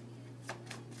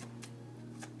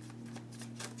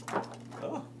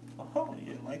 Oh, you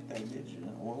didn't like that, did you?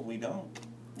 Well, we don't.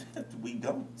 We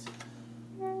don't.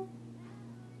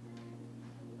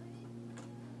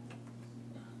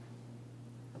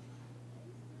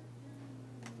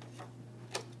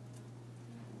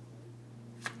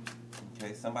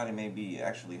 Okay, somebody may be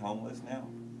actually homeless now.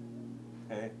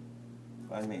 Okay,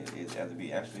 somebody may either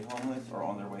be actually homeless or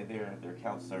on their way there. They're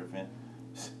couch surfing,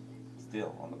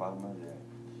 still on the bottom of the day.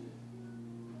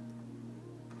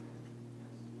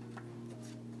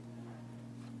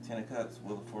 Ten of Cups,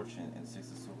 Wheel of Fortune, and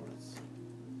Six of Swords.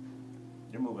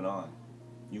 You're moving on.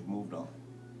 You've moved on.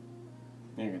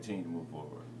 And you continue to move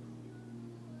forward.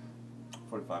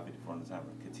 45, 54 on the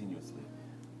timer. Continuously.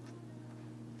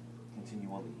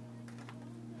 Continually.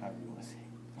 However you want to say.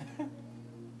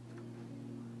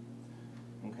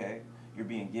 Okay? You're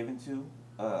being given to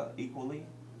equally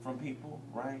from people,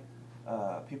 right?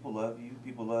 People love you.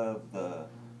 People love the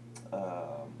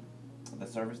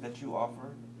service that you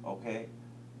offer, okay?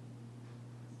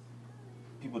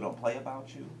 People don't play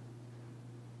about you.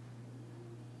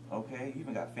 Okay, you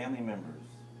even got family members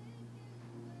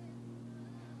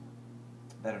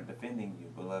that are defending you,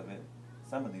 beloved.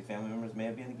 Some of these family members may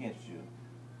have been against you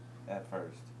at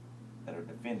first, that are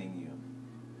defending you.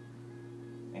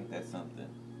 Ain't that something?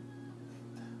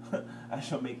 I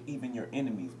shall make even your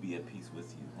enemies be at peace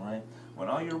with you, right? When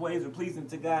all your ways are pleasing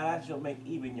to God, I shall make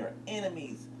even your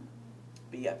enemies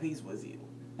be at peace with you.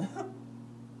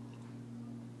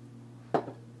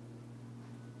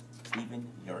 Even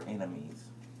your enemies.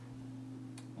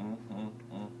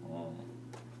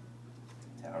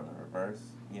 Tower in the reverse.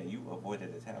 Yeah, you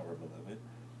avoided a tower, beloved.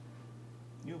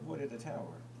 You avoided a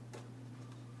tower.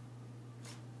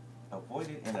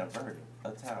 Avoided and averted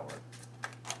a tower.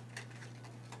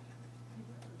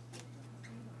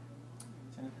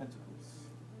 Ten of Pentacles.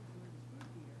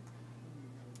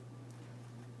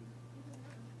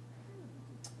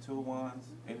 Two of Wands,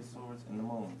 Eight of Swords, and the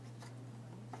Moon.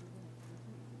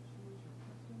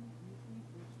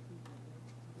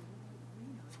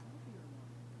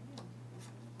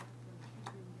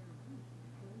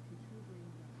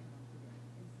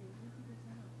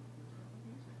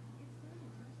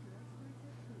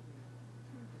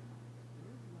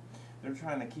 They're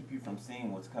trying to keep you from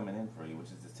seeing what's coming in for you,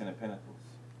 which is the Ten of Pentacles.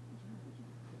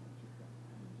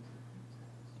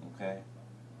 Okay?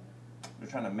 They're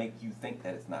trying to make you think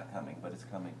that it's not coming, but it's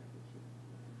coming.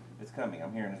 It's coming.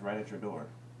 I'm hearing it's right at your door.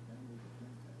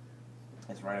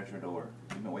 It's right at your door.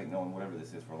 You've been waiting on whatever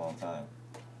this is for a long time.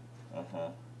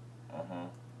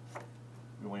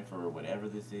 You're waiting for whatever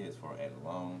this is for a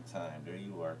long time. There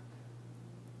you are.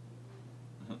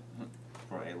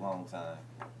 For a long time.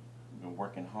 You've been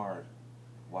working hard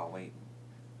while waiting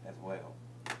as well.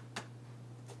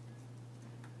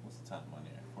 What's the time on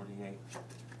there? 48.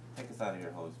 Take us out of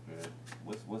here, Holy Spirit.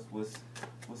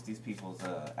 What's these people's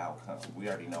outcome? We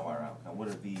already know our outcome. What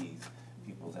are these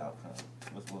people's outcome?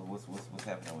 What's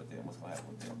happening with them? What's gonna happen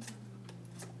with them?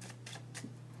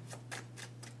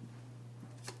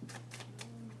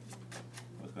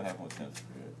 What's gonna happen with them,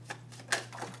 Spirit?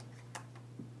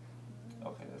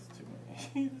 Okay, that's too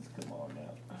many. Come on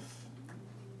now.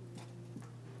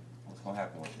 What's gonna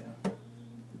happen with them?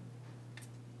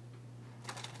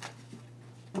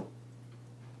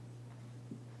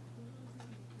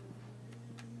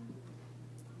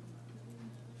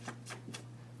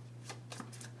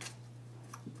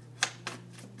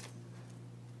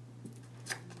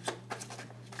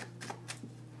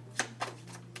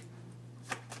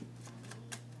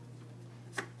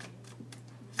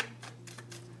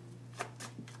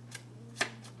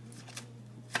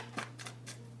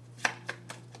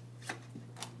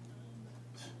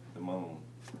 Moon.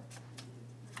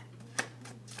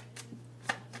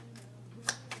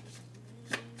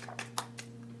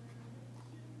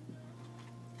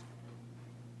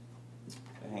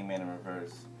 The Hangman in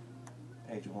reverse.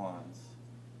 Page of Wands.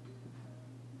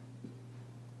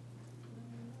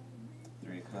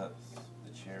 Three of Cups.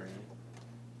 The Chariot.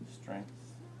 Strength.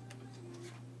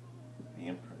 The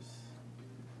Empress.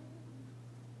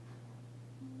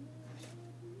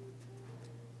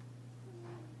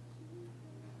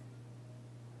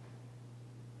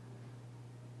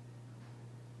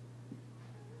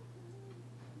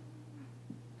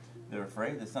 They're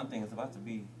afraid that something is about to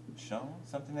be shown,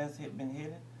 something that's been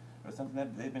hidden, or something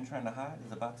that they've been trying to hide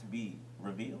is about to be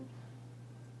revealed,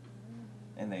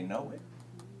 and they know it.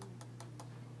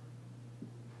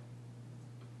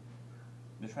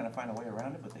 They're trying to find a way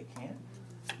around it, but they can't.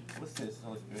 What's this,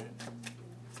 Holy Spirit?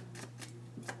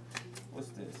 What's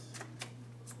this?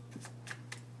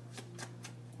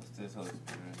 this, Holy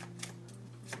Spirit?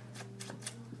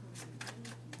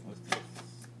 What's this?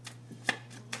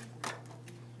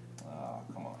 Oh,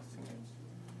 come on, it's too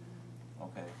much.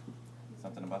 Okay.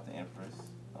 Something about the Empress.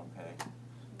 Okay.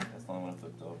 That's the only one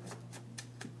flipped over.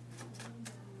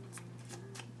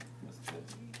 What's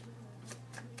this?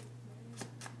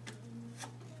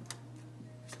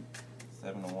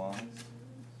 7 of Wands.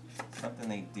 Something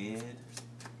they did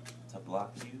to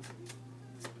block you.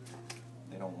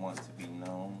 They don't want to be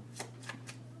known.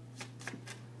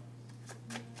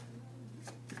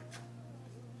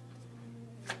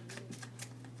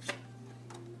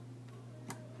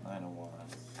 Nine of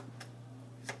Wands.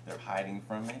 They're hiding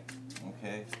from it.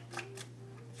 Okay.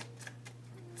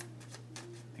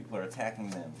 People are attacking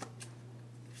them.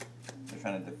 They're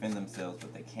trying to defend themselves,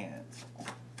 but they can't.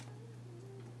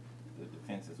 The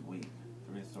defense is weak.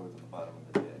 3 of Swords at the bottom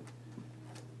of the deck.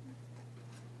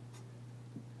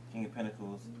 King of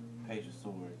Pentacles, Page of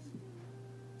Swords,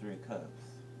 3 of Cups.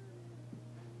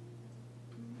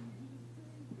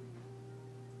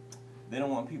 They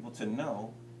don't want people to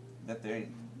know that they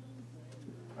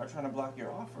are trying to block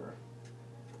your offer.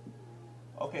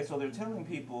 Okay, so they're telling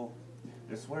people,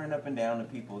 they're swearing up and down to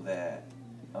people that,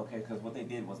 okay, because what they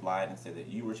did was lied and said that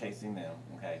you were chasing them,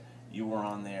 okay? You were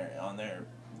on their,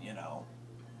 you know,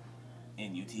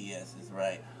 NUTS is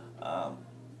right.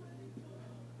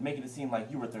 Making it seem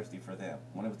like you were thirsty for them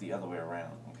when it was the other way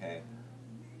around, okay?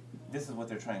 This is what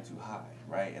they're trying to hide,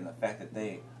 right? And the fact that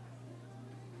they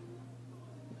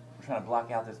are trying to block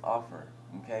out this offer,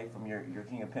 okay, from your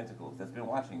King of Pentacles that's been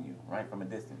watching you, right, from a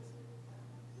distance,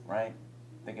 right?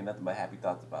 Thinking nothing but happy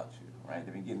thoughts about you, right?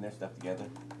 They've been getting their stuff together,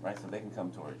 right, so they can come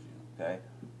towards you, okay?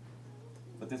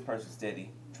 But this person's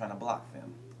steady trying to block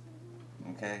them,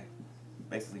 okay?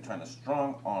 Basically trying to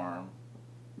strong arm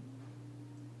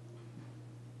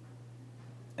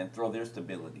and throw their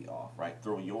stability off, right?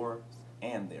 Throw yours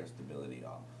and their stability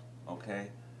off,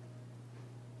 okay?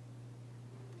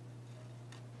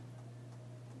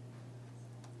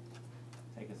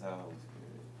 Take us out, Holy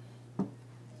Spirit.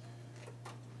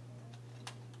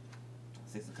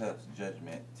 6 of Cups,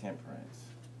 Judgment, Temperance.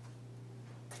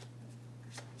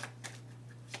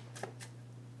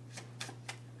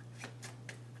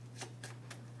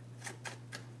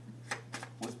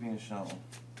 What's being shown?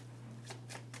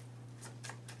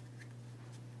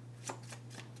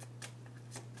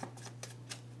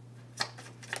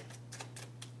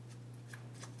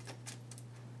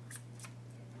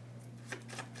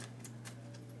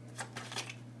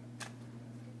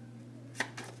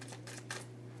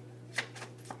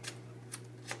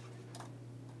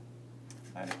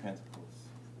 Nine of Pentacles,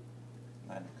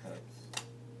 9 of Cups,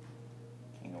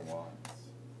 King of Wands,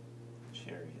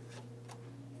 Chariot,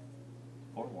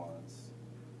 4 Wands,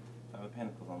 5 of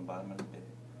Pentacles on the bottom of the deck,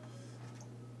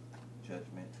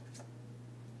 Judgment,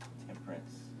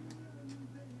 Temperance,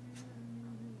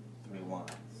 3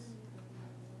 Wands.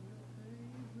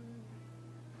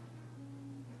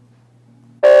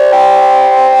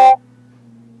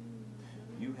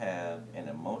 You have an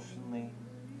emotionally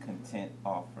content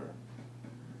offer,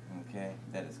 okay,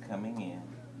 that is coming in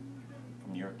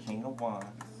from your King of Wands,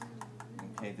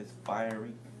 okay, this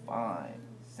fiery, fine,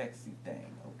 sexy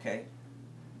thing, okay,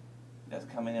 that's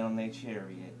coming in on their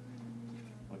Chariot,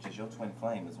 which is your twin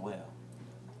flame as well,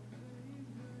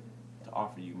 to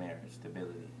offer you marriage,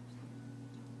 stability,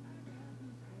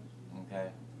 okay,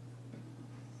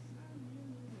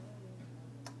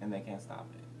 and they can't stop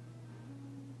it,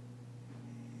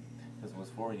 because what's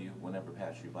for you will never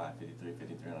pass you by. 53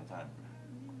 on a timer.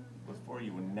 What's for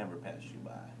you will never pass you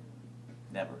by.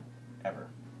 Never. Ever.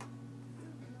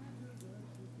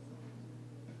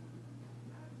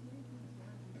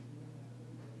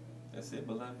 That's it,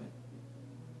 beloved.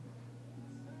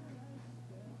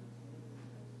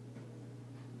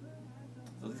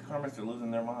 So these karmics are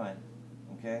losing their mind,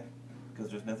 okay?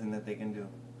 Because there's nothing that they can do.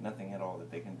 Nothing at all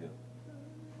that they can do.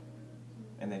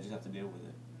 And they just have to deal with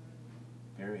it.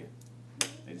 Period.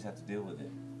 They just have to deal with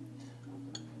it.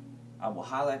 I will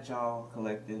holler at y'all,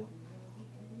 collective.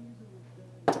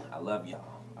 I love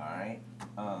y'all, alright?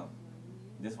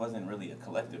 This wasn't really a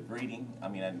collective reading. I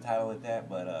mean, I didn't title it that,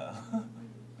 but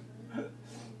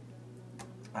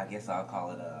I guess I'll call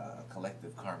it a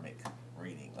collective karmic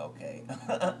reading, okay?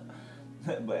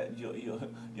 But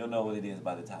you'll know what it is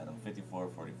by the title.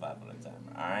 54:45 on the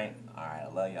timer, alright? Alright, I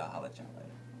love y'all. Holler at y'all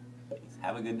later. Peace.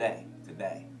 Have a good day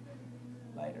today.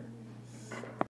 Later.